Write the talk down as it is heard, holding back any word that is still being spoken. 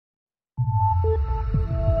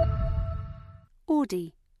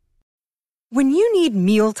Audi. When you need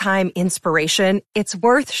mealtime inspiration, it's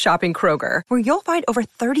worth shopping Kroger, where you'll find over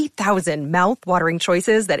 30,000 mouth-watering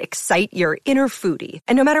choices that excite your inner foodie.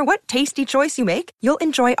 And no matter what tasty choice you make, you'll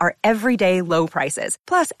enjoy our everyday low prices,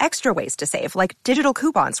 plus extra ways to save, like digital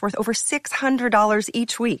coupons worth over $600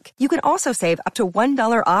 each week. You can also save up to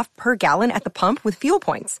 $1 off per gallon at the pump with fuel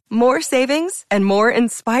points. More savings and more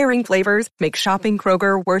inspiring flavors make shopping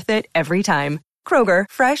Kroger worth it every time. Kroger,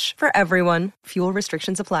 fresh for everyone. Fuel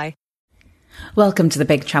restrictions apply. Welcome to the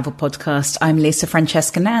Big Travel Podcast. I'm Lisa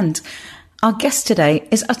Francesca Nand. Our guest today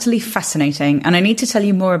is utterly fascinating, and I need to tell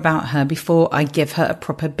you more about her before I give her a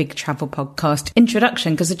proper Big Travel Podcast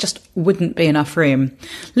introduction, because there just wouldn't be enough room.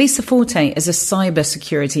 Lisa Forte is a cyber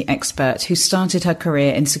security expert who started her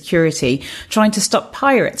career in security, trying to stop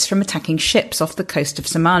pirates from attacking ships off the coast of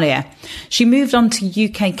Somalia. She moved on to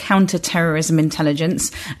UK counter-terrorism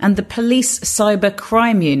intelligence and the police cyber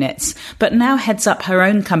crime units, but now heads up her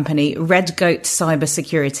own company, Red Goat Cyber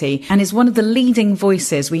Security, and is one of the leading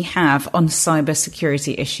voices we have on cyber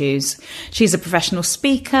security issues. She's a professional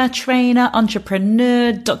speaker, trainer,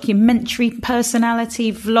 entrepreneur, documentary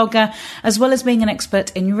personality, vlogger, as well as being an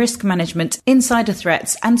expert in risk management, insider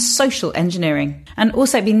threats, and social engineering, and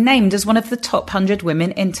also been named as one of the top 100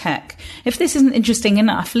 women in tech. If this isn't interesting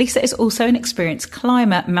enough, Lisa is also an experienced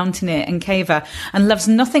climber, mountaineer, and caver, and loves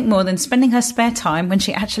nothing more than spending her spare time, when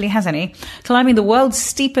she actually has any, climbing the world's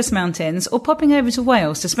steepest mountains or popping over to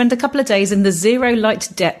Wales to spend a couple of days in the zero light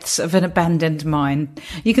depths of an abandoned mine.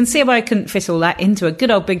 You can see why I couldn't fit all that into a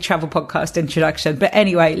good old Big Travel Podcast introduction. But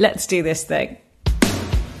anyway, let's do this thing.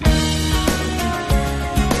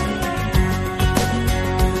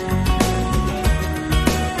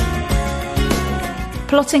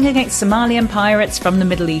 Plotting against Somalian pirates from the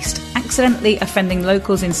Middle East, accidentally offending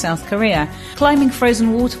locals in South Korea, climbing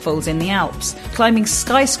frozen waterfalls in the Alps, climbing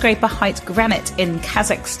skyscraper height granite in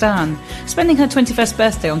Kazakhstan, spending her 21st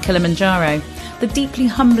birthday on Kilimanjaro, the deeply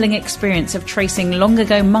humbling experience of tracing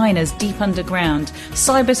long-ago miners deep underground,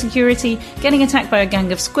 cybersecurity, getting attacked by a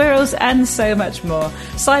gang of squirrels, and so much more.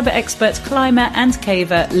 Cyber expert, climber and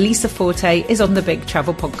caver Lisa Forte is on the Big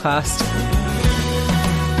Travel Podcast.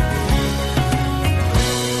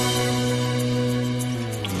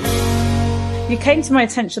 You came to my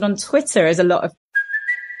attention on Twitter as a lot of...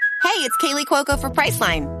 Hey, it's Kaylee Cuoco for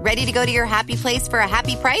Priceline. Ready to go to your happy place for a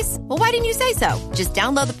happy price? Well, why didn't you say so? Just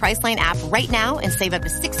download the Priceline app right now and save up to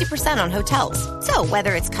 60% on hotels. So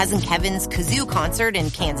whether it's Cousin Kevin's Kazoo Concert in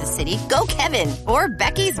Kansas City, go Kevin, or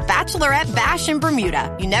Becky's Bachelorette Bash in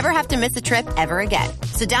Bermuda, you never have to miss a trip ever again.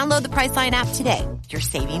 So download the Priceline app today. Your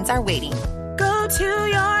savings are waiting. Go to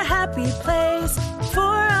your happy place for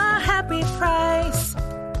a happy price.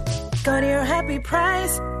 Go to your happy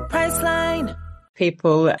price, Priceline.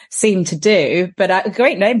 People seem to do, but a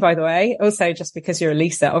great name, by the way. Also, just because you're a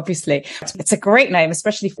Lisa, obviously, it's a great name,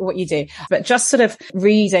 especially for what you do. But just sort of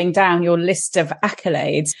reading down your list of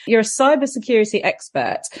accolades, you're a cybersecurity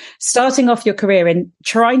expert, starting off your career in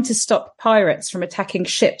trying to stop pirates from attacking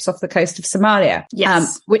ships off the coast of Somalia.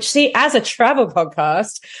 Yes. Which, see, as a travel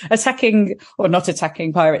podcast, attacking or not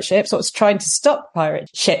attacking pirate ships, or trying to stop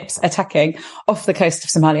pirate ships attacking off the coast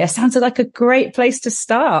of Somalia sounded like a great place to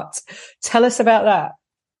start. Tell us about that.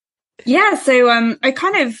 Yeah, so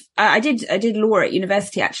I did law at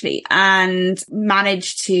university actually, and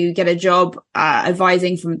managed to get a job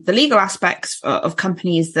advising from the legal aspects of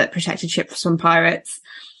companies that protected ships from pirates.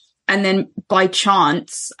 And then by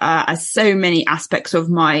chance, as so many aspects of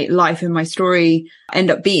my life and my story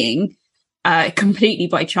end up being, completely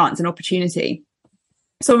by chance and opportunity,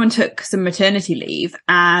 someone took some maternity leave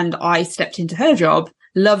and I stepped into her job.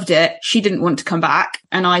 Loved it. She didn't want to come back.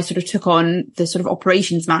 And I sort of took on the sort of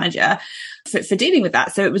operations manager for dealing with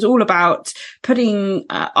that. So it was all about putting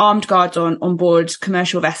armed guards on board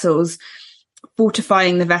commercial vessels,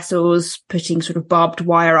 fortifying the vessels, putting sort of barbed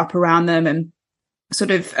wire up around them, and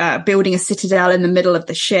sort of building a citadel in the middle of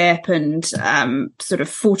the ship, and sort of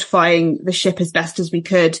fortifying the ship as best as we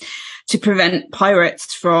could to prevent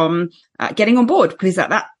pirates from getting on board. Because at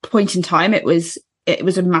that point in time, it was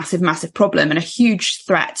a massive, massive problem and a huge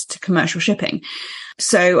threat to commercial shipping.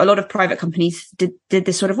 So a lot of private companies did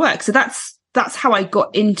this sort of work. So that's how I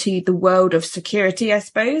got into the world of security, I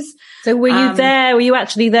suppose. So were you there? Were you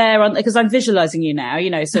actually there because I'm visualizing you now,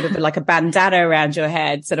 sort of like a bandana around your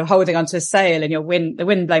head, sort of holding onto a sail and the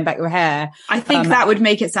wind blowing back your hair. I think that would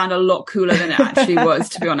make it sound a lot cooler than it actually was,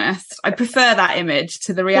 to be honest. I prefer that image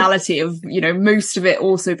to the reality of, most of it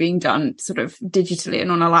also being done sort of digitally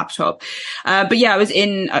and on a laptop. But yeah, I was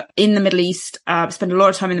in the Middle East, spent a lot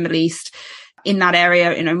of time in the Middle East, in that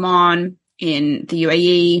area, in Oman, in the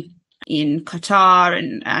UAE, in Qatar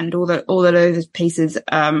and all the other places,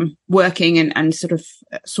 working and sort of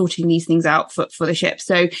sorting these things out for the ship.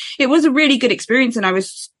 So it was a really good experience. And I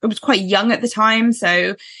was quite young at the time.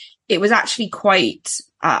 So it was actually quite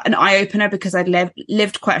an eye opener because I'd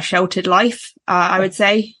lived quite a sheltered life, I would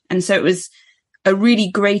say. And so it was a really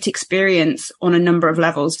great experience on a number of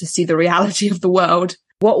levels to see the reality of the world.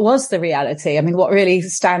 What was the reality? I mean, what really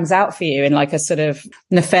stands out for you in like a sort of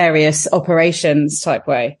nefarious operations type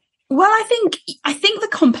way? Well, I think the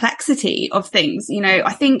complexity of things,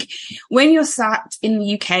 I think when you're sat in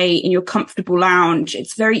the UK in your comfortable lounge,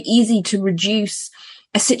 it's very easy to reduce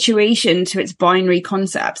a situation to its binary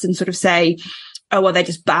concepts and sort of say, oh, well, they're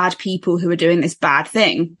just bad people who are doing this bad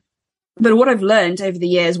thing. But what I've learned over the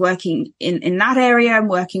years working in that area and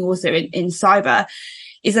working also in cyber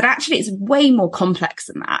is that actually it's way more complex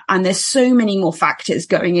than that. And there's so many more factors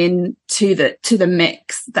going into the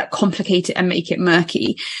mix that complicate it and make it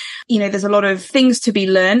murky. There's a lot of things to be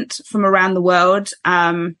learnt from around the world,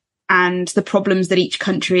 and the problems that each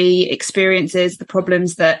country experiences, the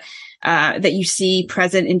problems that you see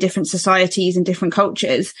present in different societies and different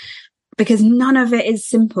cultures, because none of it is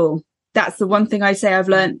simple. That's the one thing I say I've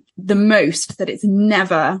learned the most, that it's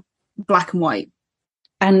black and white.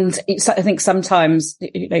 And I think sometimes,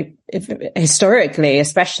 historically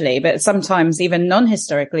especially, but sometimes even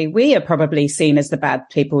non-historically, we are probably seen as the bad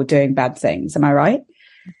people doing bad things. Am I right?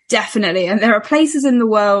 Definitely. And there are places in the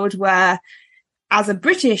world where, as a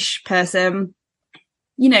British person,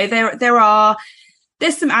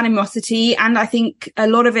 there's some animosity. And I think a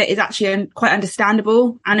lot of it is actually quite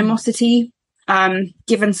understandable animosity.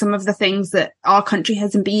 Given some of the things that our country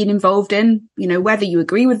hasn't been involved in, whether you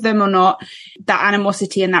agree with them or not, that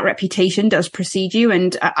animosity and that reputation does precede you.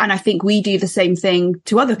 And I think we do the same thing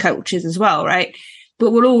to other cultures as well, right?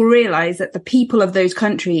 But we'll all realize that the people of those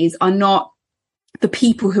countries are not the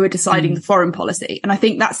people who are deciding the foreign policy. And I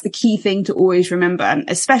think that's the key thing to always remember, and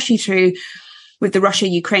especially true with the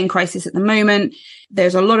Russia-Ukraine crisis at the moment.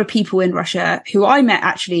 There's a lot of people in Russia who I met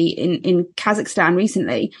actually in Kazakhstan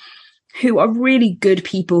recently, who are really good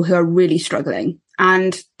people who are really struggling,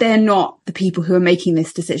 and they're not the people who are making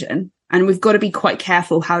this decision. And we've got to be quite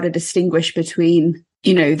careful how to distinguish between,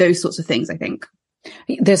 those sorts of things, I think.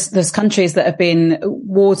 There's countries that have been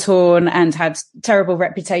war torn and had terrible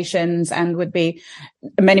reputations and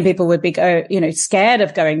many people would be, scared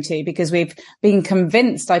of going to, because we've been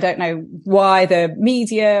convinced, I don't know why, the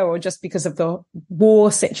media or just because of the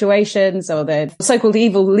war situations or the so-called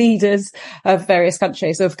evil leaders of various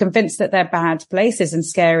countries who have convinced that they're bad places and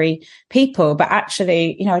scary people. But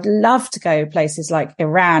actually, I'd love to go places like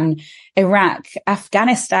Iran, Iraq,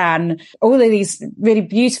 Afghanistan, all of these really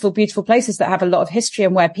beautiful, beautiful places that have a lot of history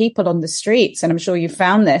and where people on the streets, and I'm sure you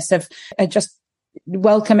found this, are just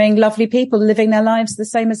welcoming, lovely people living their lives the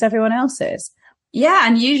same as everyone else's. Yeah.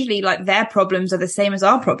 And usually like their problems are the same as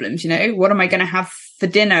our problems. What am I going to have for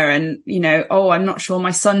dinner? And, oh, I'm not sure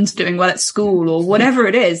my son's doing well at school or whatever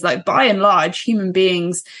it is. Like by and large, human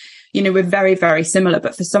beings, we're very, very similar,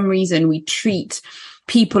 but for some reason we treat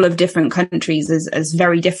people of different countries as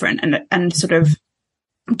very different and sort of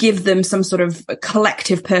give them some sort of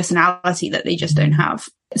collective personality that they just don't have.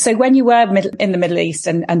 So when you were in the Middle East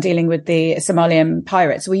and dealing with the Somalian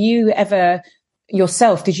pirates, were you ever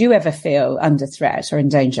yourself, did you ever feel under threat or in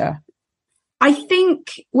danger? I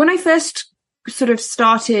think when I first sort of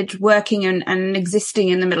started working and existing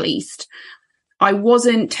in the Middle East, I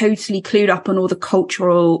wasn't totally clued up on all the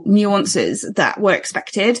cultural nuances that were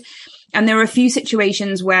expected. And there were a few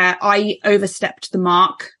situations where I overstepped the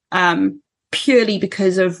mark, purely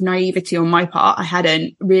because of naivety on my part. I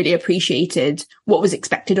hadn't really appreciated what was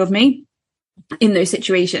expected of me in those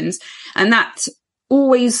situations. And that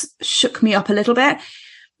always shook me up a little bit.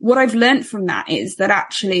 What I've learned from that is that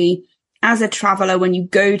actually, as a traveler, when you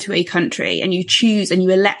go to a country and you choose and you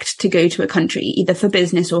elect to go to a country, either for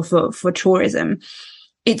business or for tourism,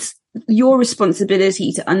 it's your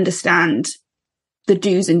responsibility to understand the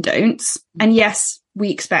do's and don'ts. And yes, we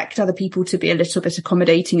expect other people to be a little bit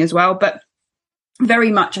accommodating as well. But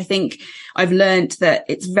very much, I think I've learned that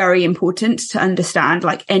it's very important to understand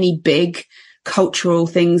like any big cultural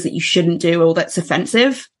things that you shouldn't do or that's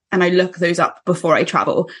offensive. And I look those up before I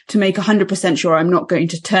travel to make 100% sure I'm not going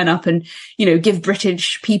to turn up and, give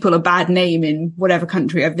British people a bad name in whatever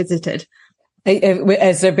country I've visited.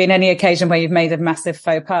 Has there been any occasion where you've made a massive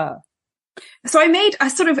faux pas? So I made a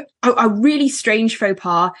sort of a really strange faux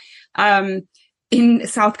pas in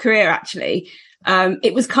South Korea, actually.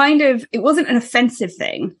 It wasn't an offensive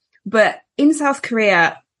thing, but in South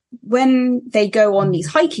Korea, when they go on these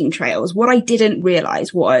hiking trails, what I didn't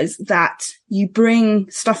realize was that you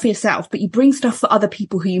bring stuff for yourself, but you bring stuff for other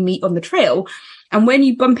people who you meet on the trail. And when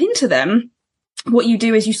you bump into them, what you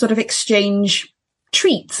do is you sort of exchange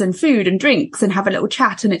treats and food and drinks and have a little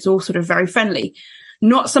chat, and it's all sort of very friendly.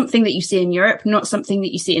 Not something that you see in Europe, not something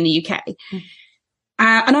that you see in the UK.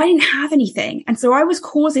 And I didn't have anything. And so I was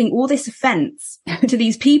causing all this offense to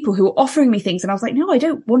these people who were offering me things. And I was like, no, I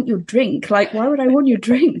don't want your drink. Like, why would I want your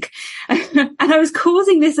drink? And I was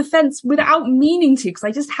causing this offense without meaning to, because I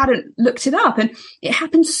just hadn't looked it up. And it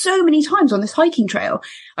happened so many times on this hiking trail.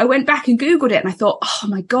 I went back and Googled it and I thought, oh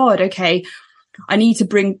my God, okay, I need to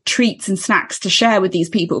bring treats and snacks to share with these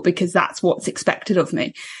people because that's what's expected of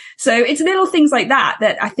me. So it's little things like that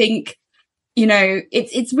I think, you know,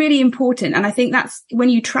 it's really important. And I think that's when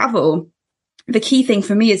you travel, the key thing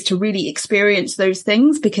for me is to really experience those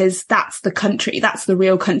things, because that's the country, that's the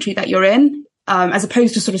real country that you're in, as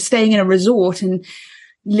opposed to sort of staying in a resort and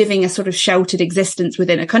living a sort of sheltered existence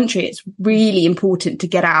within a country. It's really important to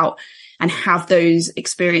get out and have those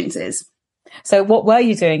experiences. So what were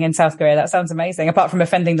you doing in South Korea? That sounds amazing. Apart from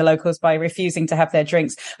offending the locals by refusing to have their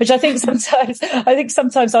drinks, which I think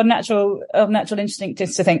sometimes our natural instinct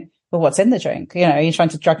is to think, well, what's in the drink? You know, are you trying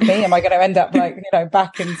to drug me? Am I going to end up like, you know,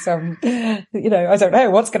 back in some, you know, I don't know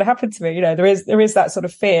what's going to happen to me. You know, there is that sort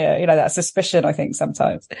of fear, you know, that suspicion, I think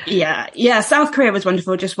sometimes. Yeah. Yeah. South Korea was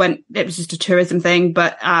wonderful. It was just a tourism thing,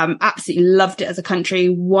 but, absolutely loved it as a country.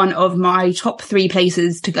 One of my top 3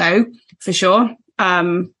 places to go for sure.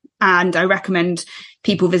 And I recommend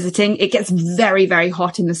people visiting. It gets very, very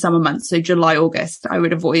hot in the summer months. So July, August, I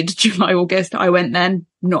would avoid July, August. I went then,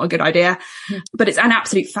 not a good idea, but it's an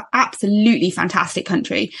absolutely fantastic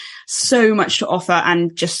country. So much to offer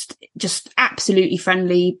and just absolutely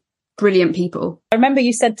friendly, brilliant people. I remember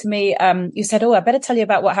you said to me, oh, I better tell you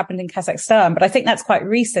about what happened in Kazakhstan, but I think that's quite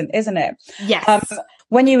recent, isn't it? Yes.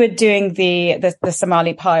 When you were doing the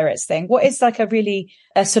Somali pirates thing, what is like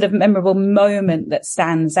a sort of memorable moment that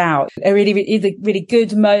stands out? A either really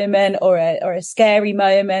good moment or a scary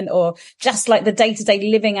moment, or just like the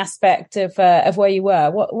day-to-day living aspect of where you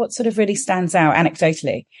were? What sort of really stands out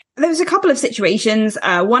anecdotally? There was a couple of situations.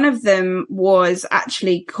 One of them was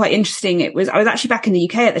actually quite interesting. I was actually back in the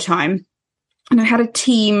UK at the time, and I had a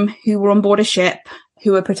team who were on board a ship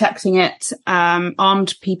who were protecting it,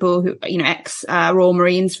 armed people who, you know, ex-Royal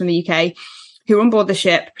Marines from the UK who were on board the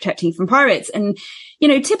ship protecting from pirates. And, you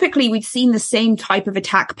know, typically we'd seen the same type of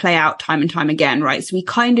attack play out time and time again, right? So we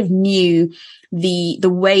kind of knew the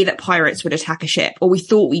way that pirates would attack a ship, or we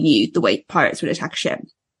thought we knew the way pirates would attack a ship.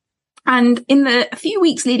 And in a few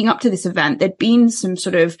weeks leading up to this event, there'd been some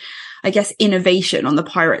sort of, I guess, innovation on the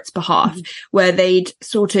pirates' behalf, where they'd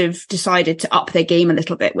sort of decided to up their game a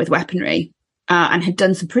little bit with weaponry. And had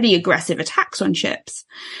done some pretty aggressive attacks on ships.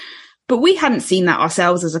 But we hadn't seen that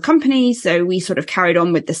ourselves as a company, so we sort of carried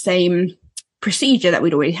on with the same procedure that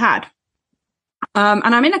we'd already had.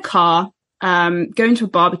 And I'm in a car, going to a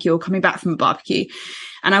barbecue or coming back from a barbecue,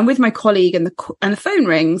 and I'm with my colleague, and the phone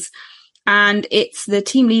rings, and it's the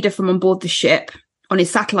team leader from on board the ship on his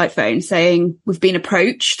satellite phone saying, "We've been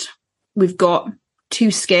approached. We've got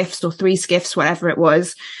 2 skiffs or 3 skiffs, whatever it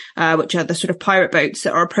was, which are the sort of pirate boats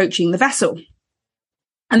that are approaching the vessel."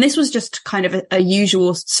 And this was just kind of a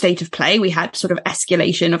usual state of play. We had sort of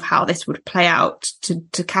escalation of how this would play out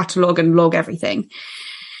to catalogue and log everything.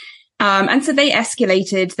 And so they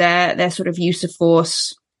escalated their sort of use of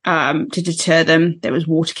force, to deter them. There was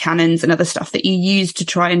water cannons and other stuff that you use to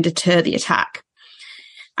try and deter the attack.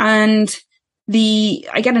 And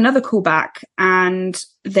I get another call back, and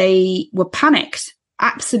they were panicked.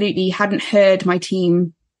 Absolutely hadn't heard my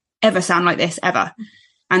team ever sound like this ever.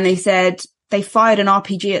 And they said they fired an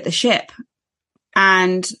RPG at the ship,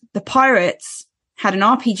 and the pirates had an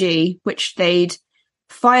RPG which they'd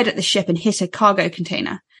fired at the ship and hit a cargo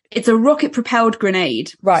container. It's a rocket propelled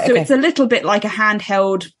grenade. Right. So okay. It's a little bit like a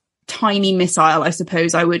handheld tiny missile, I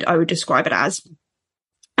suppose I would describe it as.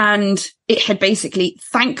 And it had basically,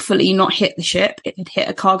 thankfully, not hit the ship. It had hit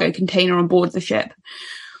a cargo container on board the ship.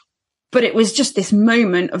 But it was just this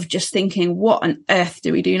moment of just thinking, what on earth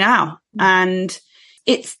do we do now? And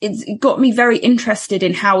it's got me very interested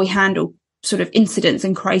in how we handle sort of incidents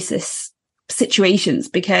and crisis situations,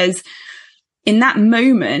 because in that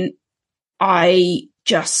moment, I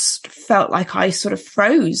just felt like I sort of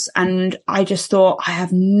froze, and I just thought, I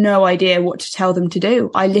have no idea what to tell them to do.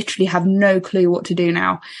 I literally have no clue what to do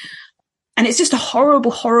now. And it's just a horrible,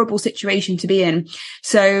 horrible situation to be in.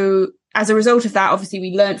 So as a result of that, obviously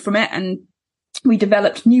we learned from it, and we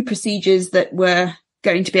developed new procedures that were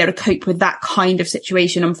going to be able to cope with that kind of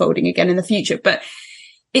situation unfolding again in the future. But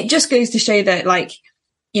it just goes to show that, like,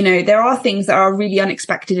 you know, there are things that are really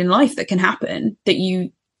unexpected in life that can happen that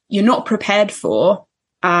you're not prepared for,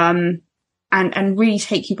 and really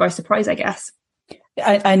take you by surprise, I guess.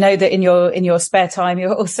 I know that in your spare time,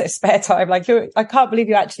 you're also spare time. Like I can't believe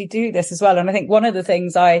you actually do this as well. And I think one of the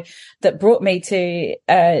things that brought me to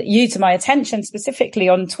to my attention specifically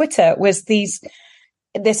on Twitter was this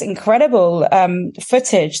incredible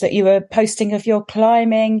footage that you were posting of your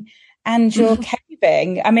climbing and your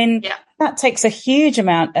caving. I mean, that takes a huge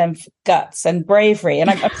amount of guts and bravery. And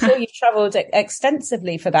I'm sure you've traveled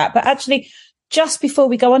extensively for that. But actually, just before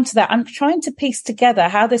we go on to that, I'm trying to piece together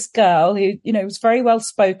how this girl who, you know, was very well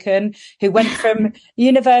spoken, who went from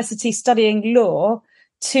university studying law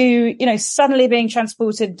to, you know, suddenly being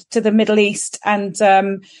transported to the Middle East and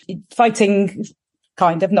fighting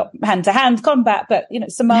kind of not hand to hand combat, but, you know,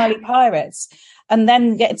 Somali pirates, and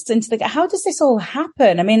then gets into how does this all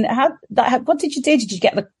happen? I mean, what did you do? Did you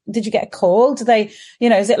get a call? Do they, you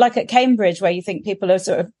know, is it like at Cambridge where you think people are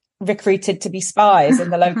sort of recruited to be spies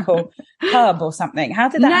in the local pub or something? How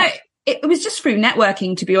did that happen? It was just through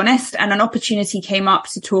networking, to be honest, and an opportunity came up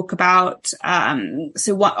to talk about,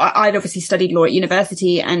 I'd obviously studied law at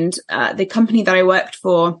university, and the company that I worked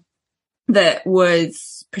for that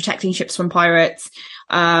was protecting ships from pirates,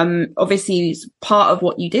 obviously part of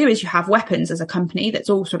what you do is you have weapons as a company that's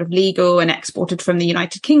all sort of legal and exported from the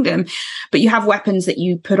United Kingdom, but you have weapons that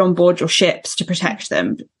you put on board your ships to protect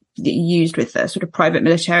them, used with the sort of private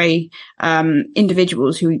military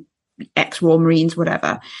individuals who ex-Royal Marines,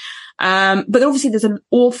 whatever. But obviously there's an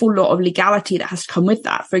awful lot of legality that has to come with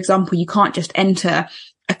that. For example, you can't just enter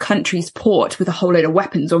a country's port with a whole load of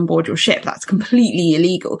weapons on board your ship. That's completely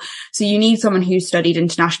illegal. So you need someone who's studied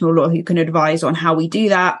international law who can advise on how we do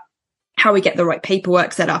that, how we get the right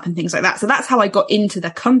paperwork set up and things like that. So that's how I got into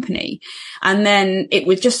the company. And then it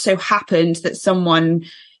was just so happened that someone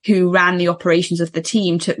who ran the operations of the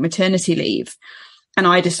team took maternity leave. And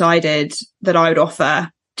I decided that I would offer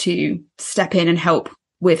to step in and help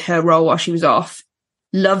with her role while she was off.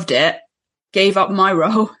 Loved it, gave up my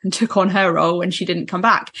role and took on her role when she didn't come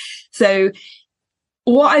back. So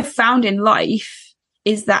what I've found in life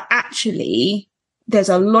is that actually there's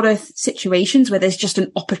a lot of situations where there's just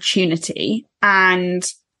an opportunity, and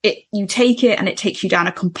you take it and it takes you down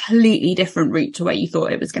a completely different route to where you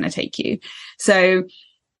thought it was going to take you. So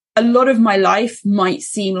a lot of my life might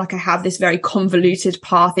seem like I have this very convoluted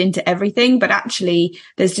path into everything, but actually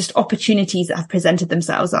there's just opportunities that have presented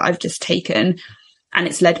themselves that I've just taken, and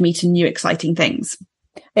it's led me to new exciting things.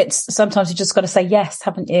 It's sometimes you just got to say yes,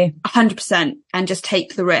 haven't you? 100%, and just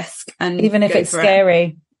take the risk, and even if it's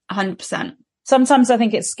scary. 100%. Sometimes I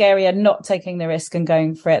think it's scarier not taking the risk and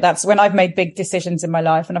going for it. That's when I've made big decisions in my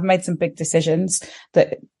life, and I've made some big decisions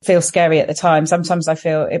that feel scary at the time. Sometimes I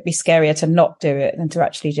feel it'd be scarier to not do it than to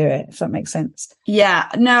actually do it, if that makes sense. Yeah,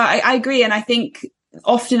 no, I agree. And I think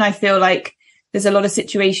often I feel like there's a lot of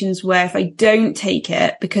situations where if I don't take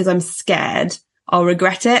it because I'm scared, I'll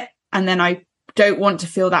regret it. And then I don't want to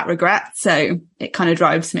feel that regret. So it kind of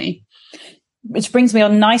drives me. Which brings me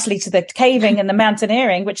on nicely to the caving and the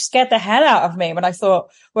mountaineering, which scared the hell out of me when I saw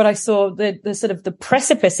the sort of the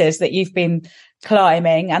precipices that you've been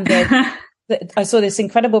climbing. And I saw this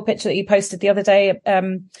incredible picture that you posted the other day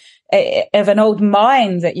of an old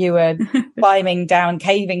mine that you were climbing down,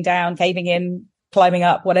 caving in, climbing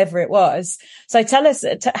up, whatever it was. So tell us,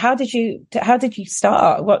 how did you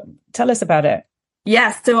start? Tell us about it.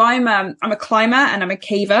 Yeah, so I'm a climber and I'm a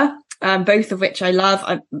caver. Both of which I love.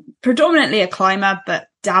 I'm predominantly a climber, but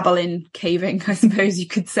dabble in caving, I suppose you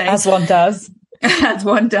could say. As one does. As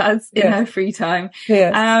one does in her free time.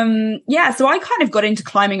 Yeah. So I kind of got into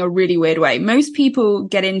climbing a really weird way. Most people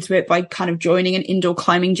get into it by kind of joining an indoor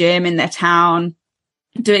climbing gym in their town,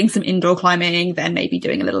 doing some indoor climbing, then maybe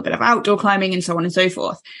doing a little bit of outdoor climbing and so on and so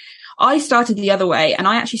forth. I started the other way, and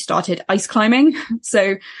I actually started ice climbing.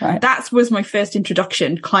 So that was my first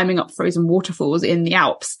introduction, climbing up frozen waterfalls in the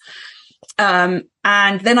Alps. And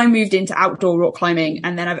then I moved into outdoor rock climbing,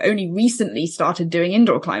 and then I've only recently started doing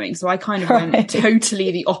indoor climbing. So I kind of went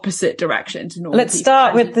totally the opposite direction to normal. Let's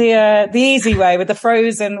start with the easy way, with the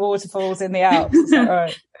frozen waterfalls in the Alps. Is that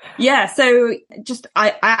right? Yeah. So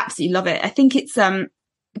I absolutely love it. I think it's,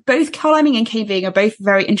 both climbing and caving are both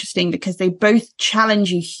very interesting because they both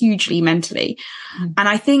challenge you hugely mentally. And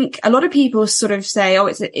I think a lot of people sort of say, oh,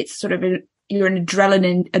 it's sort of you're an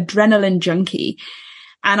adrenaline junkie.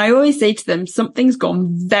 And I always say to them, something's gone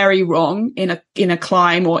very wrong in a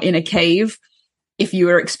climb or in a cave if you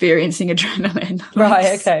are experiencing adrenaline.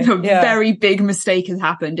 Right. Okay. A very big mistake has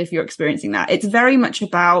happened if you're experiencing that. It's very much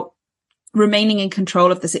about remaining in control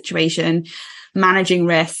of the situation, managing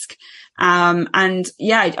risk, And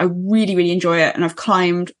yeah, I really, really enjoy it. And I've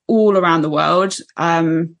climbed all around the world,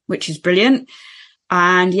 which is brilliant.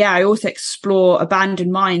 And yeah, I also explore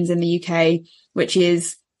abandoned mines in the UK, which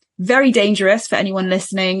is very dangerous for anyone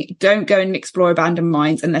listening. Don't go and explore abandoned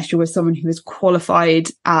mines unless you're with someone who is qualified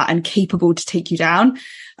and capable to take you down.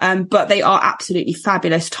 But they are absolutely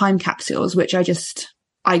fabulous time capsules, which I'm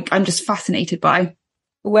just fascinated by.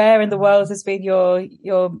 Where in the world has been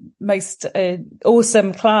your most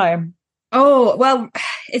awesome climb? Oh, well,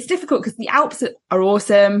 it's difficult because the Alps are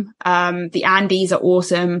awesome. The Andes are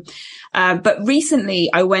awesome. But recently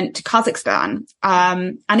I went to Kazakhstan.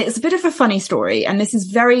 And it's a bit of a funny story. And this is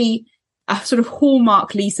very a sort of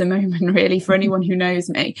hallmark Lisa moment, really, for anyone who knows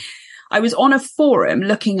me. I was on a forum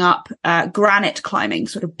looking up, granite climbing,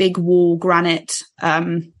 sort of big wall granite,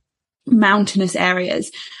 mountainous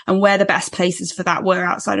areas, and where the best places for that were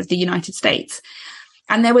outside of the United States.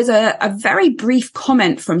 And there was a very brief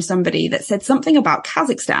comment from somebody that said something about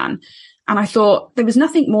Kazakhstan. And I thought there was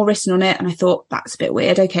nothing more written on it. And I thought, that's a bit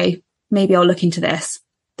weird. Okay, maybe I'll look into this.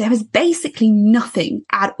 There was basically nothing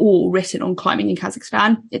at all written on climbing in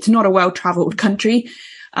Kazakhstan. It's not a well-traveled country,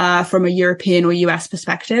 from a European or US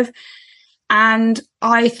perspective. And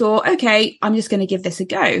I thought, okay, I'm just going to give this a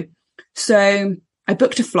go. So I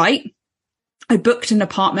booked a flight. I booked an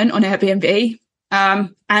apartment on Airbnb.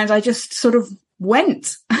 And I just sort of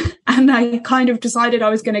went and I kind of decided I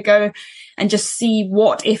was going to go and just see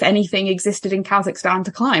what, if anything, existed in Kazakhstan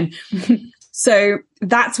to climb. So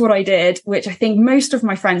that's what I did, which I think most of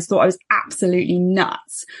my friends thought I was absolutely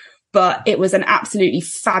nuts, but it was an absolutely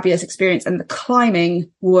fabulous experience. And the climbing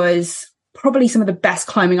was probably some of the best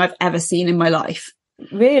climbing I've ever seen in my life.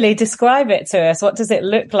 Really? Describe it to us. What does it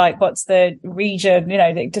look like? What's the region?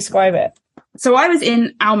 Describe it. So I was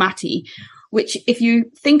in Almaty, which, if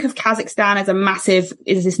you think of Kazakhstan as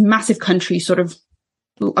this massive country, sort of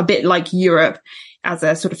a bit like Europe as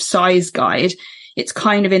a sort of size guide, it's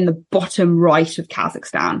kind of in the bottom right of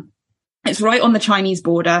Kazakhstan. It's right on the Chinese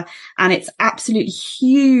border, and it's absolutely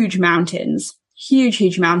huge mountains,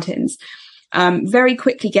 huge mountains, very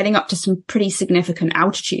quickly getting up to some pretty significant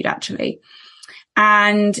altitude, actually.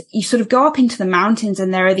 And you sort of go up into the mountains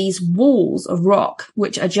and there are these walls of rock,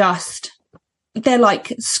 which are they're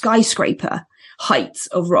like skyscraper heights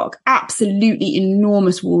of rock, absolutely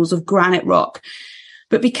enormous walls of granite rock.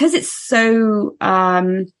 But because it's so,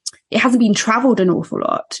 it hasn't been traveled an awful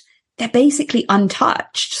lot, they're basically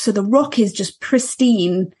untouched. So the rock is just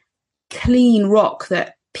pristine, clean rock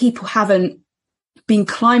that people haven't been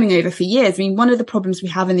climbing over for years. I mean, one of the problems we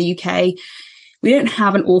have in the UK, we don't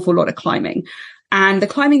have an awful lot of climbing. And the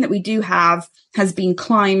climbing that we do have has been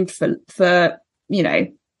climbed for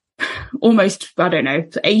almost,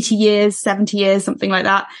 80 years, 70 years, something like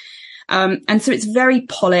that. And so it's very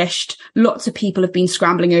polished. Lots of people have been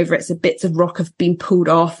scrambling over it. So bits of rock have been pulled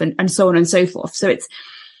off and so on and so forth. So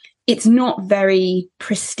it's not very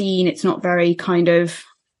pristine. It's not very kind of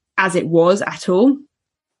as it was at all.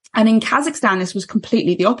 And in Kazakhstan, this was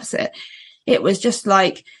completely the opposite. It was just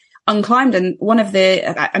like unclimbed. And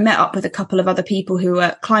I met up with a couple of other people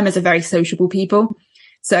climbers are very sociable people.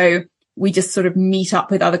 So we just sort of meet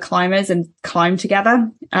up with other climbers and climb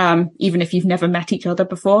together, even if you've never met each other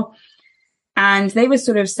before. And they were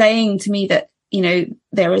sort of saying to me that,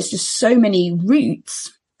 there is just so many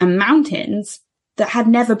routes and mountains that had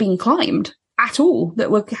never been climbed at all,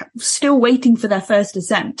 that were still waiting for their first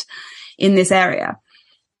ascent in this area,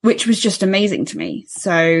 which was just amazing to me.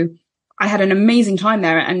 So I had an amazing time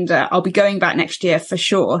there, and I'll be going back next year for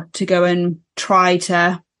sure to go and try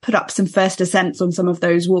to put up some first ascents on some of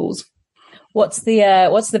those walls. What's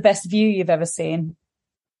the best view you've ever seen?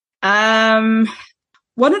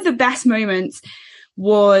 One of the best moments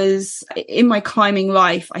was in my climbing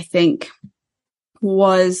life, I think,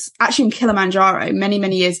 was actually in Kilimanjaro many,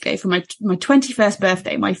 many years ago for my 21st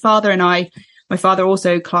birthday. My father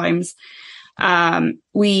also climbs.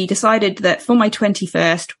 We decided that for my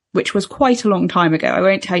 21st, which was quite a long time ago, I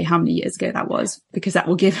won't tell you how many years ago that was because that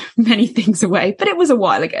will give many things away, but it was a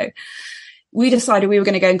while ago. We decided we were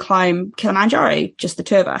going to go and climb Kilimanjaro, just the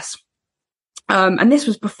two of us. And this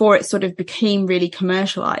was before it sort of became really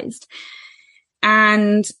commercialized.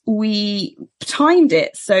 And we timed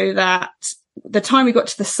it so that the time we got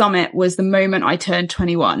to the summit was the moment I turned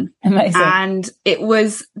 21. Amazing. And it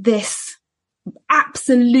was this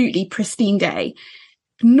absolutely pristine day,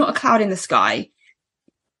 not a cloud in the sky.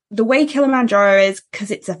 The way Kilimanjaro is,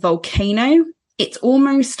 because it's a volcano, it's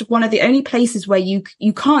almost one of the only places where you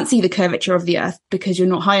can't see the curvature of the earth because you're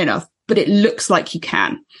not high enough, but it looks like you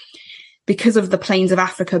can because of the plains of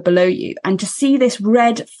Africa below you. And to see this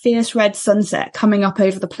fierce red sunset coming up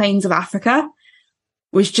over the plains of Africa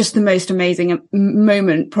was just the most amazing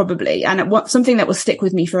moment, probably. And something that will stick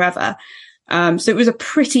with me forever. So it was a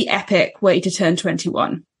pretty epic way to turn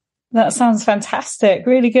 21. That sounds fantastic.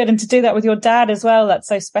 Really good. And to do that with your dad as well, that's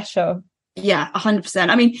so special. Yeah, 100%.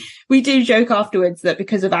 I mean, we do joke afterwards that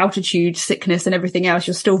because of altitude sickness and everything else,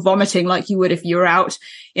 you're still vomiting like you would if you were out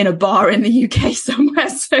in a bar in the UK somewhere.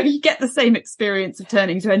 So you get the same experience of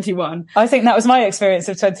turning 21. I think that was my experience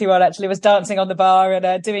of 21, actually, was dancing on the bar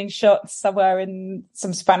and doing shots somewhere in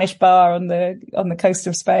some Spanish bar on the coast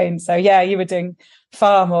of Spain. So yeah, you were doing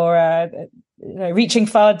far more, reaching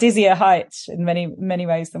far dizzier heights in many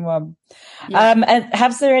ways than one. Yeah. And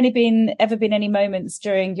have there ever been any moments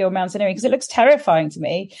during your mountaineering, because it looks terrifying to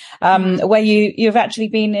me, where you've actually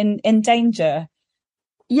been in danger?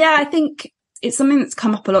 Yeah, I think it's something that's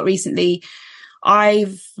come up a lot recently.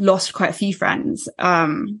 I've lost quite a few friends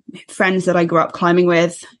that I grew up climbing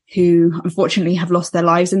with, who unfortunately have lost their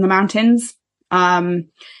lives in the mountains.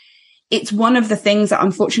 It's one of the things that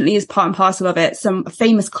unfortunately is part and parcel of it. Some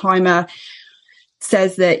famous climber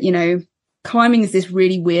says that, climbing is this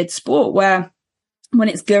really weird sport where when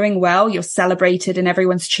it's going well, you're celebrated and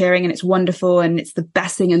everyone's cheering and it's wonderful and it's the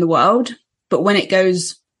best thing in the world. But when it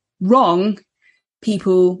goes wrong,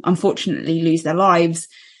 people unfortunately lose their lives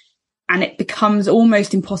and it becomes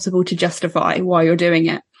almost impossible to justify why you're doing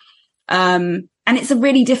it. And it's a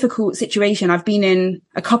really difficult situation. I've been in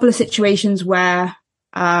a couple of situations where,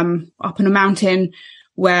 up in a mountain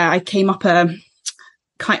where I came up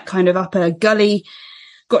kind of up a gully,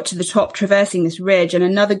 got to the top, traversing this ridge, and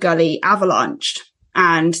another gully avalanched.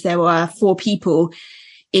 And there were 4 people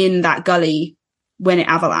in that gully when it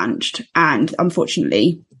avalanched. And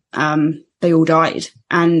unfortunately, they all died.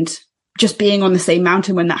 And just being on the same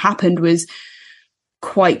mountain when that happened was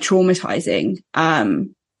quite traumatizing.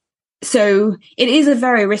 So it is a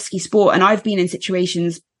very risky sport. And I've been in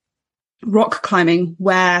situations, rock climbing,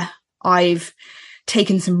 where I've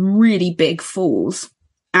taken some really big falls.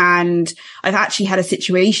 And I've actually had a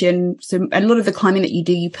situation. So a lot of the climbing that you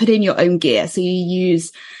do, you put in your own gear. So you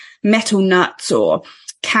use metal nuts or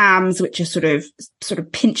cams, which are sort of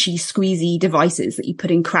pinchy, squeezy devices that you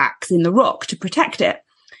put in cracks in the rock to protect it.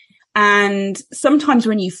 And sometimes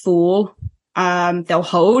when you fall, they'll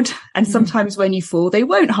hold. And sometimes when you fall, they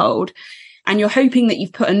won't hold. And you're hoping that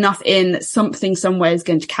you've put enough in that something somewhere is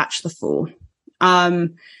going to catch the fall.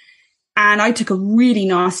 And I took a really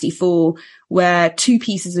nasty fall where 2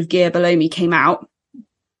 pieces of gear below me came out.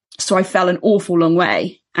 So I fell an awful long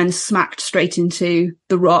way and smacked straight into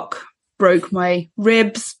the rock, broke my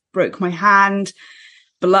ribs, broke my hand,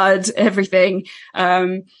 blood, everything.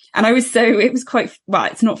 And it was quite, well,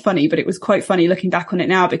 it's not funny, but it was quite funny looking back on it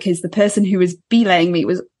now, because the person who was belaying me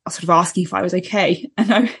was sort of asking if I was okay.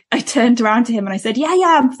 And I turned around to him and I said,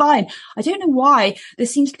 yeah, I'm fine. I don't know why there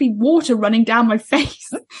seems to be water running down my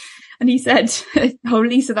face. And he said, oh,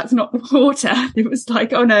 Lisa, that's not water. It was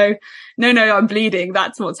like, oh no, I'm bleeding.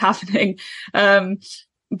 That's what's happening.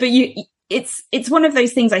 But it's one of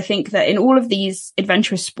those things, I think, that in all of these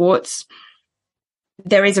adventurous sports,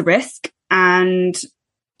 there is a risk and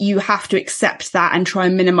you have to accept that and try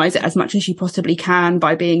and minimize it as much as you possibly can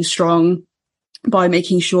by being strong, by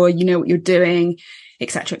making sure you know what you're doing, et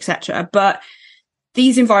cetera, et cetera. But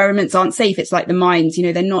these environments aren't safe. It's like the mines,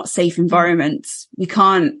 they're not safe environments. We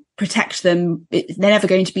can't protect them. They're never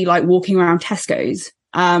going to be like walking around Tesco's.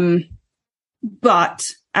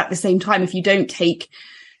 But at the same time, if you don't take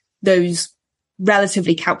those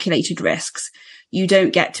relatively calculated risks, you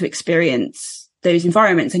don't get to experience those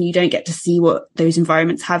environments and you don't get to see what those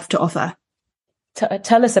environments have to offer.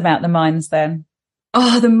 Tell us about the mines then.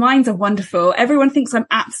 Oh, the mines are wonderful. Everyone thinks I'm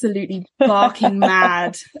absolutely barking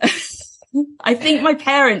mad. I think my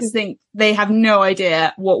parents think they have no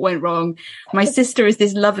idea what went wrong. My sister is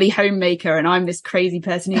this lovely homemaker and I'm this crazy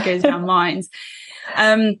person who goes down mines.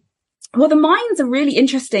 Well, the mines are really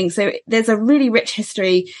interesting. So there's a really rich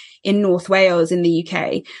history in North Wales in the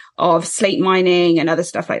UK of slate mining and other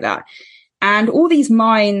stuff like that. And all these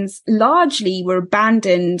mines largely were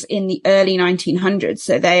abandoned in the early 1900s.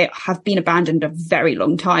 So they have been abandoned a very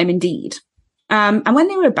long time indeed. And when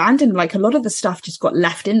they were abandoned, like a lot of the stuff just got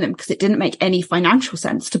left in them because it didn't make any financial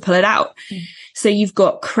sense to pull it out. Mm. So you've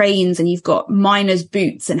got cranes and you've got miners'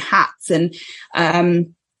 boots and hats. And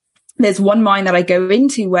there's one mine that I go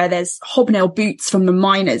into where there's hobnail boots from the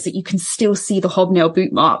miners that you can still see the hobnail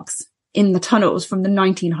boot marks in the tunnels from the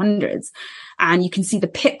 1900s. And you can see the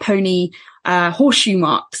pit pony horseshoe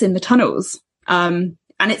marks in the tunnels. And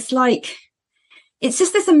it's like, it's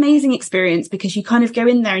just this amazing experience because you kind of go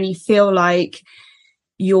in there and you feel like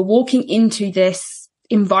you're walking into this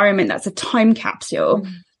environment that's a time capsule.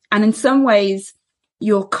 Mm. And in some ways,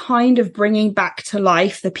 you're kind of bringing back to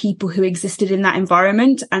life the people who existed in that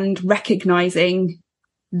environment and recognizing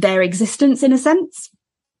their existence in a sense.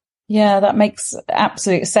 Yeah, that makes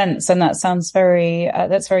absolute sense. And that sounds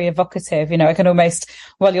that's very evocative. You know, I can almost,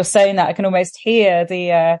 while you're saying that, I can almost hear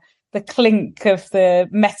the clink of the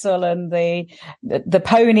metal and the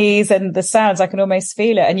ponies and the sounds. I can almost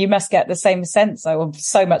feel it. And you must get the same sense, or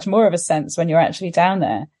so much more of a sense when you're actually down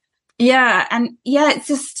there. Yeah. And yeah,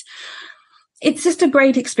 it's just a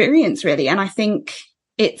great experience, really. And I think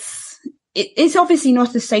it's obviously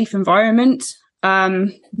not a safe environment.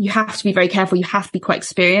 You have to be very careful. You have to be quite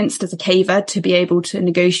experienced as a caver to be able to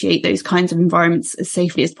negotiate those kinds of environments as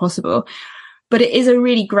safely as possible. But it is a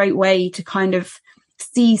really great way to kind of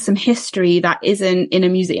see some history that isn't in a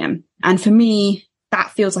museum. And for me, that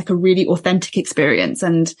feels like a really authentic experience.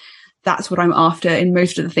 And that's what I'm after in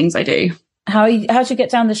most of the things I do. How do you get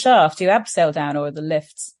down the shaft? Do you abseil down, or the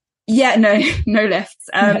lifts? Yeah, no lifts.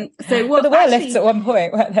 So there were lifts at one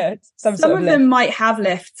point, weren't there? Some of them might have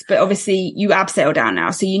lifts, but obviously you abseil down now.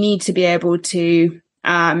 So you need to be able to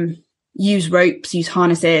use ropes, use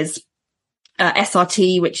harnesses,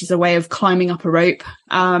 SRT, which is a way of climbing up a rope,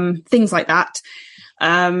 things like that.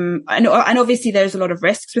 And obviously there's a lot of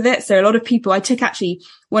risks with it. So a lot of people, I took actually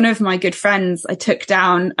one of my good friends, I took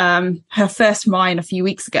down her first mine a few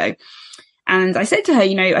weeks ago. And I said to her,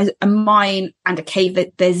 you know, as a mine and a cave,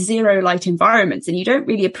 that there's zero light environments, and you don't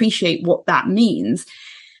really appreciate what that means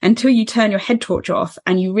until you turn your head torch off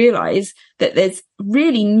and you realize that there's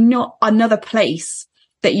really not another place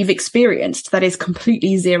that you've experienced that is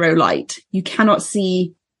completely zero light. You cannot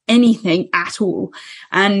see anything at all.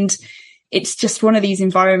 And it's just one of these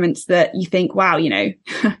environments that you think, wow, you know,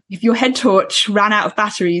 if your head torch ran out of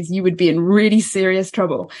batteries, you would be in really serious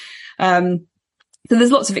trouble. So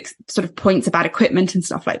there's lots of sort of points about equipment and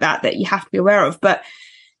stuff like that you have to be aware of. But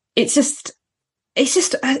it's just,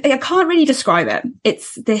 I can't really describe it.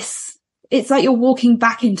 It's like you're walking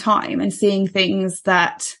back in time and seeing things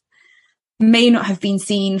that may not have been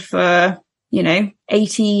seen for, you know,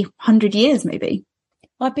 80, 100 years, maybe.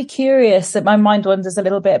 I'd be curious, that my mind wanders a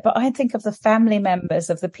little bit, but I think of the family members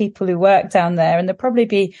of the people who work down there, and there'd probably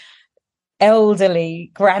be elderly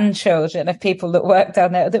grandchildren of people that work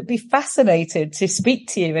down there that'd be fascinated to speak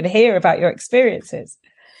to you and hear about your experiences.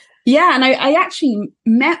 Yeah. And I actually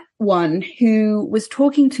met one who was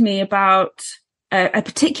talking to me about a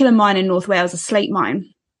particular mine in North Wales, a slate mine.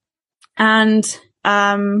 And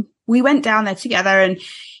we went down there together, and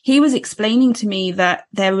he was explaining to me that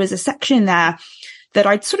there was a section there that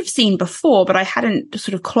I'd sort of seen before, but I hadn't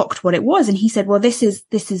sort of clocked what it was. And he said, well, this is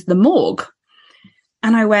the morgue.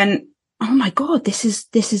 And I went, oh my God, this is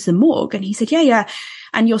the morgue. And he said, yeah.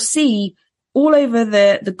 And you'll see all over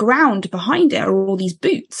the ground behind it are all these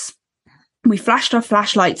boots. We flashed our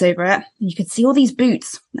flashlights over it, and you could see all these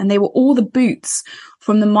boots, and they were all the boots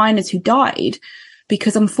from the miners who died,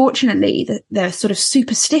 because unfortunately the sort of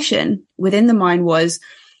superstition within the mine was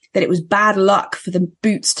that it was bad luck for the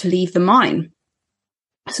boots to leave the mine.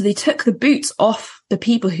 So they took the boots off the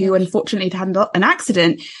people who unfortunately had an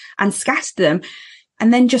accident and scattered them.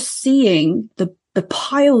 And then just seeing the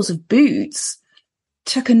piles of boots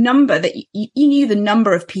took a number that you knew the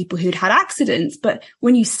number of people who'd had accidents. But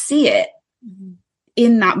when you see it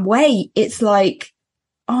in that way, it's like,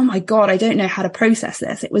 oh my God, I don't know how to process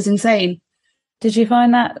this. It was insane. Did you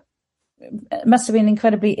find that it must have been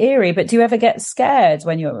incredibly eerie, but do you ever get scared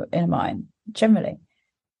when you're in a mine generally?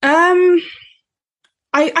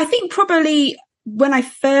 I think probably when I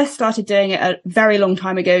first started doing it a very long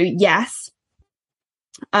time ago, yes.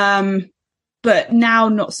 But now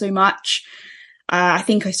not so much. I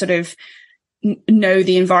think I sort of know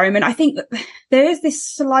the environment. I think that there is this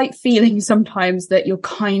slight feeling sometimes that you're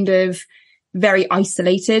kind of very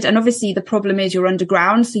isolated. And obviously the problem is you're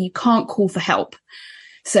underground, so you can't call for help.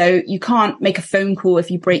 So you can't make a phone call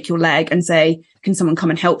if you break your leg and say, can someone come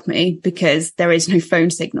and help me? Because there is no phone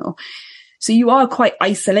signal. So you are quite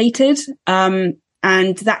isolated. And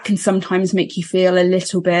that can sometimes make you feel a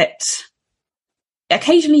little bit,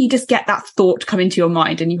 occasionally you just get that thought come into your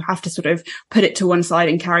mind and you have to sort of put it to one side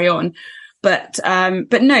and carry on. But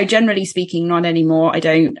no, generally speaking, not anymore. I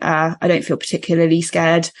don't feel particularly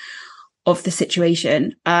scared of the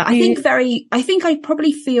situation. I think I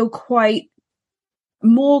probably feel quite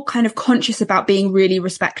more kind of conscious about being really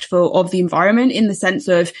respectful of the environment, in the sense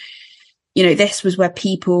of, you know, this was where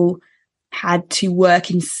people had to work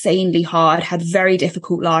insanely hard, had very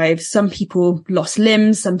difficult lives. Some people lost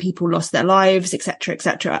limbs, some people lost their lives,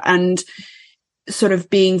 etc., and sort of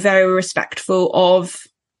being very respectful of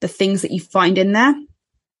the things that you find in there.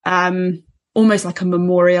 Almost like a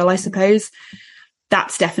memorial, I suppose.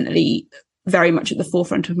 That's definitely very much at the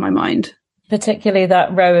forefront of my mind. Particularly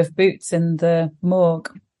that row of boots in the morgue.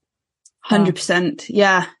 100%.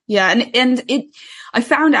 Yeah. And I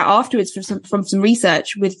found out afterwards from some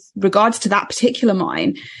research with regards to that particular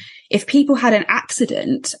mine, if people had an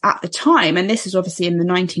accident at the time, and this is obviously in the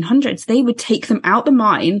 1900s, they would take them out the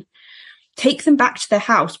mine, take them back to their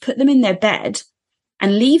house, put them in their bed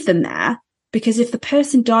and leave them there, because if the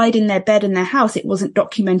person died in their bed in their house, it wasn't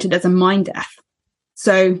documented as a mine death.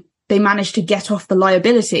 So they managed to get off the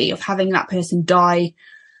liability of having that person die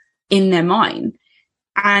in their mine.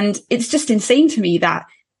 And it's just insane to me that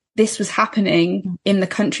this was happening in the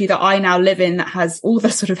country that I now live in, that has all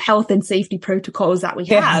the sort of health and safety protocols that we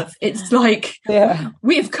have. It's like,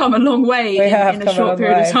 we've come a long way in a short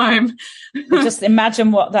period of time. Just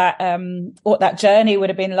imagine what that journey would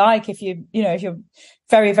have been like if you're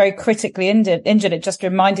very, very critically injured. It just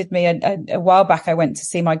reminded me a while back, I went to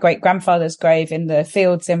see my great grandfather's grave in the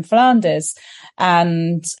fields in Flanders.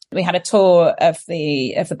 And we had a tour of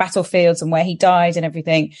the battlefields and where he died and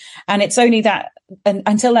everything. And it's only that, and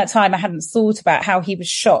until that time, I hadn't thought about how he was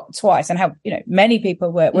shot twice and how, many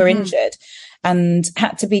people were injured and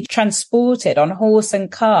had to be transported on horse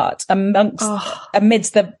and cart amidst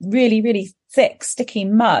the really, really thick, sticky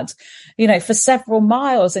mud, for several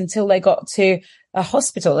miles until they got to a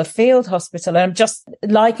hospital, a field hospital. And I'm just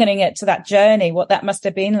likening it to that journey, what that must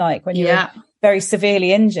have been like when you were very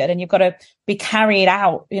severely injured and you've got to be carried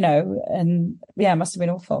out, and it must have been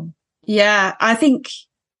awful. Yeah. I think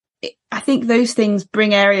those things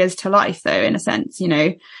bring areas to life though, in a sense,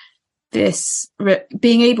 this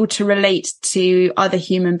being able to relate to other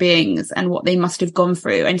human beings and what they must have gone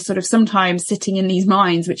through, and sort of sometimes sitting in these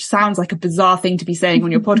mines, which sounds like a bizarre thing to be saying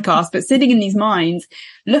on your podcast, but sitting in these mines,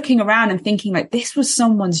 looking around and thinking like this was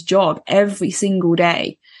someone's job every single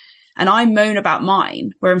day. And I moan about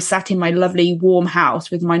mine, where I'm sat in my lovely warm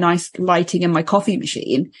house with my nice lighting and my coffee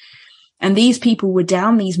machine. And these people were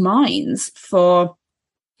down these mines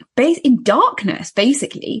in darkness,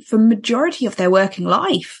 basically, for majority of their working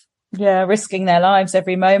life. Yeah, risking their lives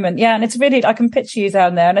every moment. Yeah, and it's really, I can picture you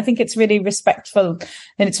down there, and I think it's really respectful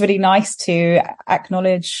and it's really nice to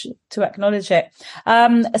acknowledge it.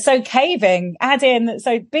 So caving,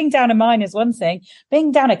 so being down a mine is one thing.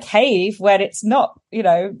 Being down a cave where it's not,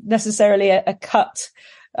 necessarily a cut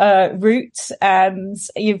route, and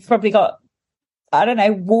you've probably got, I don't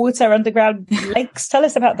know, water, underground lakes. Tell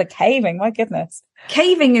us about the caving. My goodness.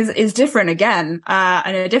 Caving is different again,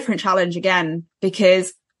 and a different challenge again,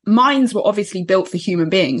 because mines were obviously built for human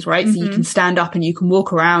beings, right? So you can stand up and you can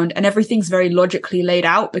walk around and everything's very logically laid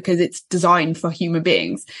out because it's designed for human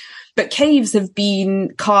beings. But caves have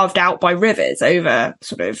been carved out by rivers over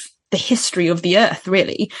sort of the history of the earth,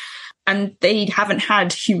 really. And they haven't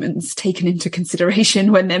had humans taken into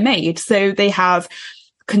consideration when they're made. So they have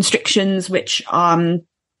constrictions, which are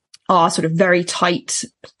sort of very tight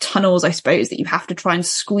tunnels, I suppose, that you have to try and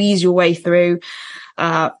squeeze your way through.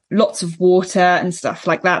 Lots of water and stuff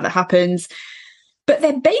like that happens. But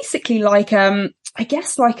they're basically like, an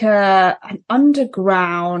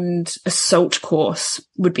underground assault course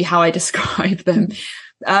would be how I describe them.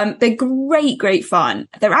 They're great fun.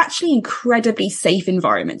 They're actually incredibly safe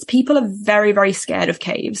environments. People are very, very scared of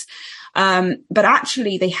caves. But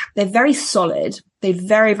actually they're very solid. They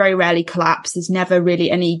very, very rarely collapse. There's never really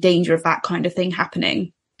any danger of that kind of thing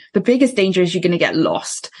happening. The biggest danger is you're going to get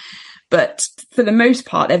lost. But for the most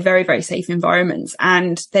part, they're very, very safe environments,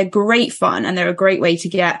 and they're great fun. And they're a great way to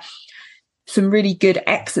get some really good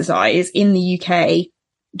exercise in the UK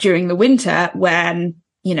during the winter when,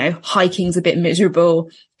 hiking's a bit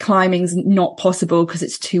miserable, climbing's not possible because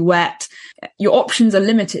it's too wet. Your options are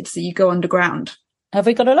limited, so you go underground. Have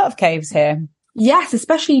we got a lot of caves here? Yes,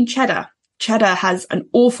 especially in Cheddar. Cheddar has an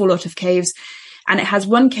awful lot of caves, and it has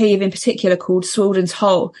one cave in particular called Swalden's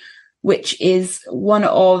Hole, which is one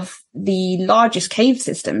of the largest cave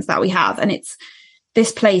systems that we have. And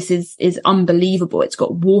this place is unbelievable. It's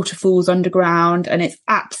got waterfalls underground and it's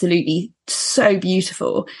absolutely so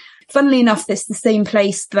beautiful. Funnily enough, this is the same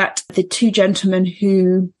place that the two gentlemen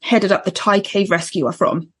who headed up the Thai cave rescue are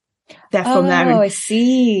from. They're from there. Oh, I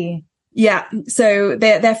see. Yeah. So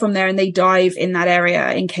they're from there and they dive in that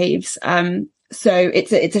area in caves. So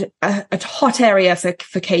it's a hot area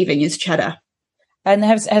for caving is Cheddar. And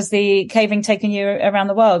has the caving taken you around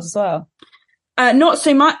the world as well? Not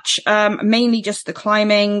so much, mainly just the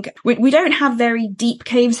climbing. We don't have very deep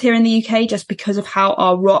caves here in the UK just because of how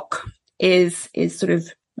our rock is sort of,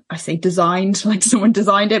 I say designed, like someone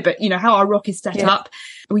designed it, but how our rock is set up.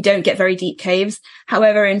 We don't get very deep caves.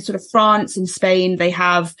 However, in sort of France and Spain, they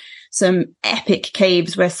have some epic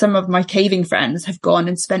caves where some of my caving friends have gone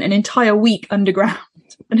and spent an entire week underground.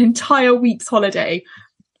 an entire week's holiday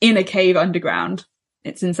in a cave underground.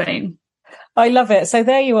 It's insane. I love it. So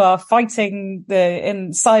there you are, fighting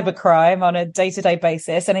in cybercrime on a day-to-day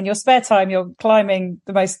basis. And in your spare time, you're climbing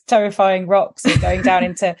the most terrifying rocks and going down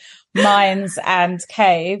into mines and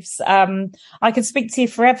caves. I could speak to you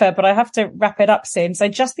forever, but I have to wrap it up soon. So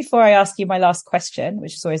just before I ask you my last question,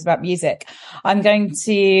 which is always about music, I'm going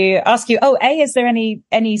to ask you, is there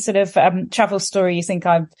any sort of travel story you think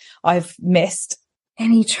I've missed?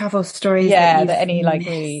 Any travel stories? Yeah, any like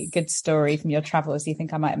really good story from your travels you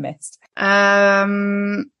think I might have missed?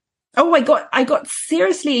 I got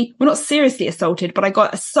seriously, well, not seriously assaulted, but I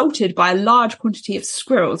got assaulted by a large quantity of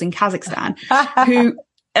squirrels in Kazakhstan who,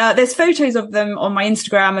 there's photos of them on my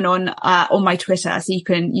Instagram and on my Twitter. So you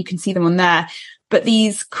can see them on there. But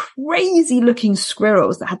these crazy looking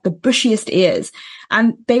squirrels that had the bushiest ears,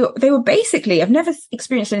 and they were basically, I've never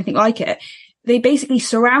experienced anything like it. They basically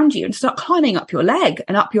surround you and start climbing up your leg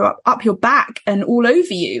and up your back and all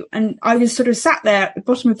over you. And I was sort of sat there at the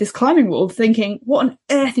bottom of this climbing wall thinking, what on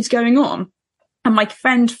earth is going on? And my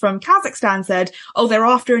friend from Kazakhstan said, they're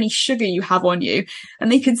after any sugar you have on you.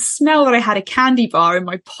 And they could smell that I had a candy bar in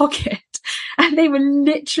my pocket. And they were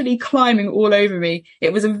literally climbing all over me.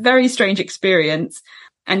 It was a very strange experience.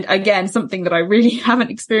 And again, something that I really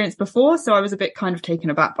haven't experienced before. So I was a bit kind of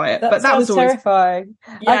taken aback by it. But that was always terrifying.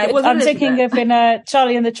 Yeah, I'm thinking of in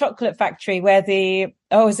Charlie and the Chocolate Factory where is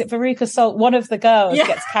it Veruca Salt? One of the girls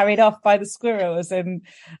gets carried off by the squirrels and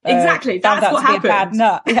exactly. That's what happened. Be a bad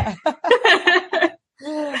nut. Yeah.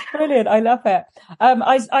 Brilliant. I love it.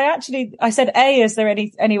 I said A, is there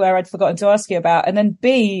anywhere I'd forgotten to ask you about? And then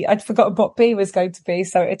B, I'd forgotten what B was going to be,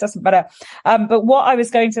 so it doesn't matter. But what I was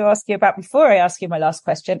going to ask you about before I ask you my last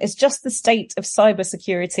question is just the state of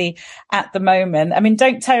cybersecurity at the moment. I mean,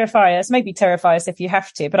 don't terrify us, maybe terrify us if you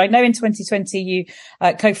have to, but I know in 2020 you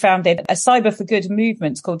co-founded a Cyber for Good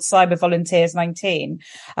movement called Cyber Volunteers 19,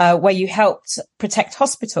 where you helped protect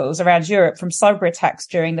hospitals around Europe from cyber attacks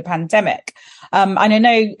during the pandemic. And I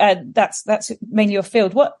know that's mainly your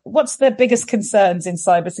field. What's the biggest concerns in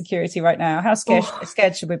cybersecurity right now? How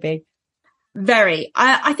scared should we be? Very.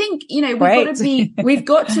 I think we've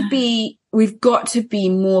got to be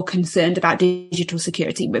more concerned about digital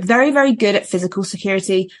security. We're very, very good at physical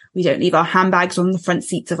security. We don't leave our handbags on the front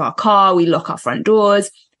seats of our car. We lock our front doors.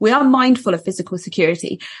 We are mindful of physical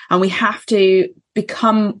security, and we have to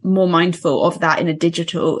become more mindful of that in a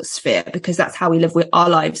digital sphere, because that's how we live with our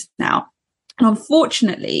lives now. And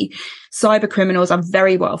unfortunately, cyber criminals are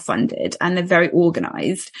very well funded and they're very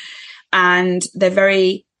organized and they're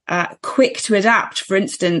very quick to adapt. For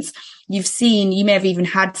instance, you may have even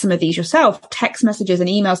had some of these yourself, text messages and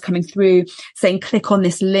emails coming through saying, click on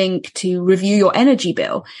this link to review your energy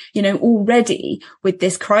bill. Already with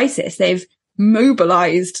this crisis, they've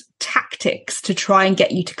mobilized tactics to try and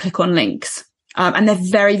get you to click on links. And they're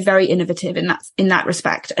very, very innovative in that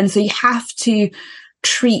respect. And so you have to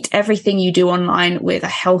treat everything you do online with a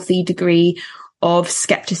healthy degree of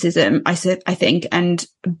skepticism, I think, and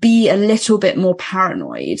be a little bit more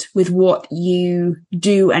paranoid with what you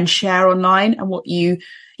do and share online and what you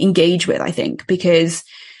engage with, I think, because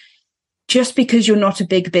just because you're not a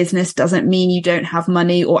big business doesn't mean you don't have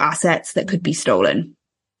money or assets that could be stolen.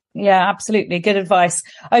 Yeah, absolutely. Good advice.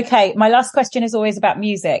 Okay. My last question is always about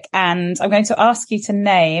music, and I'm going to ask you to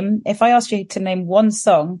name, if I asked you to name one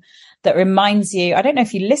song that reminds you, I don't know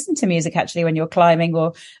if you listen to music actually when you're climbing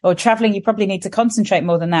or traveling, you probably need to concentrate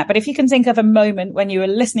more than that. But if you can think of a moment when you were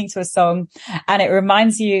listening to a song and it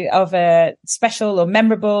reminds you of a special or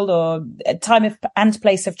memorable or a time and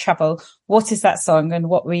place of travel, what is that song and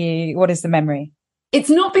what is the memory? It's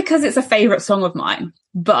not because it's a favorite song of mine,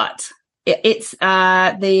 but it's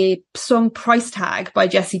the song Price Tag by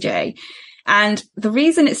Jessie J. And the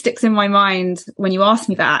reason it sticks in my mind when you ask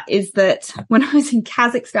me that is that when I was in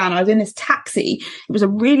Kazakhstan, I was in this taxi. It was a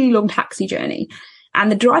really long taxi journey,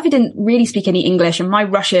 and the driver didn't really speak any English, and my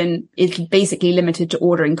Russian is basically limited to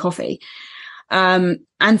ordering coffee. And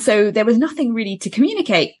so there was nothing really to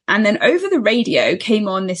communicate. And then over the radio came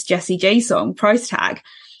on this Jessie J song, Price Tag.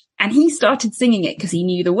 And he started singing it because he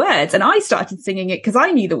knew the words, and I started singing it because I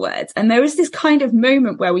knew the words. And there was this kind of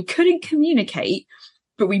moment where we couldn't communicate,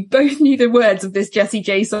 but we both knew the words of this Jessie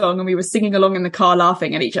J song, and we were singing along in the car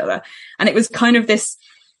laughing at each other. And it was kind of this,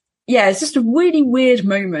 it's just a really weird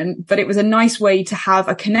moment, but it was a nice way to have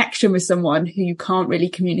a connection with someone who you can't really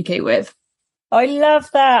communicate with. I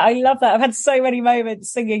love that. I've had so many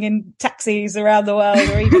moments singing in taxis around the world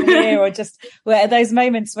or even here, or just where those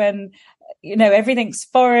moments when everything's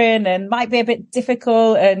foreign and might be a bit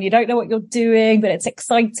difficult and you don't know what you're doing, but it's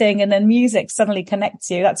exciting. And then music suddenly connects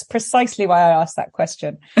you. That's precisely why I asked that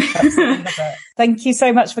question. Thank you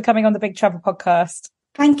so much for coming on the Big Travel Podcast.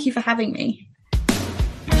 Thank you for having me.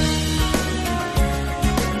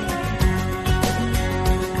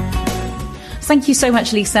 Thank you so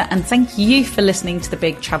much, Lisa, and thank you for listening to the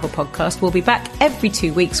Big Travel Podcast. We'll be back every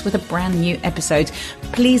 2 weeks with a brand new episode.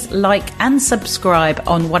 Please like and subscribe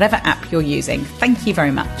on whatever app you're using. Thank you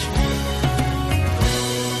very much.